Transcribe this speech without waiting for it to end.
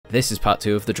This is part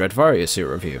 2 of the Dread Vario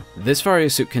Suit review. This Vario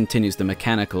Suit continues the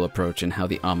mechanical approach in how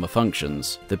the armor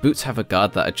functions. The boots have a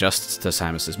guard that adjusts to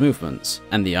Samus's movements,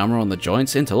 and the armor on the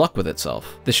joints interlock with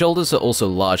itself. The shoulders are also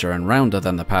larger and rounder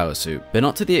than the Power Suit, but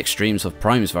not to the extremes of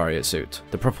Prime's Vario Suit.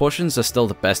 The proportions are still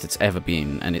the best it's ever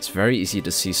been, and it's very easy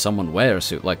to see someone wear a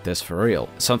suit like this for real.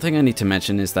 Something I need to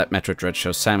mention is that Metroid Dread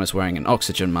shows Samus wearing an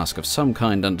oxygen mask of some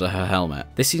kind under her helmet.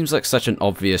 This seems like such an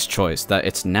obvious choice that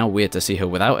it's now weird to see her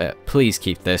without it. Please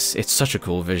keep this, it's such a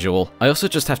cool visual. I also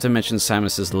just have to mention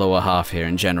Samus's lower half here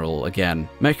in general again.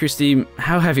 Mercury Steam,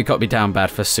 how have you got me down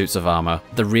bad for suits of armor?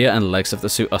 The rear and legs of the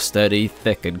suit are sturdy,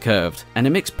 thick and curved, and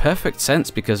it makes perfect sense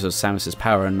because of Samus's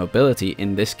power and mobility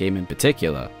in this game in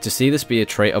particular. To see this be a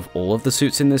trait of all of the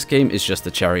suits in this game is just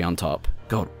the cherry on top.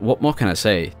 God, what more can I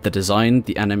say? The design,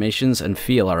 the animations and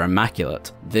feel are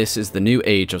immaculate. This is the new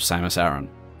age of Samus Aran.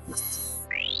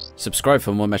 Subscribe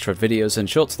for more Metroid videos and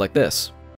shorts like this.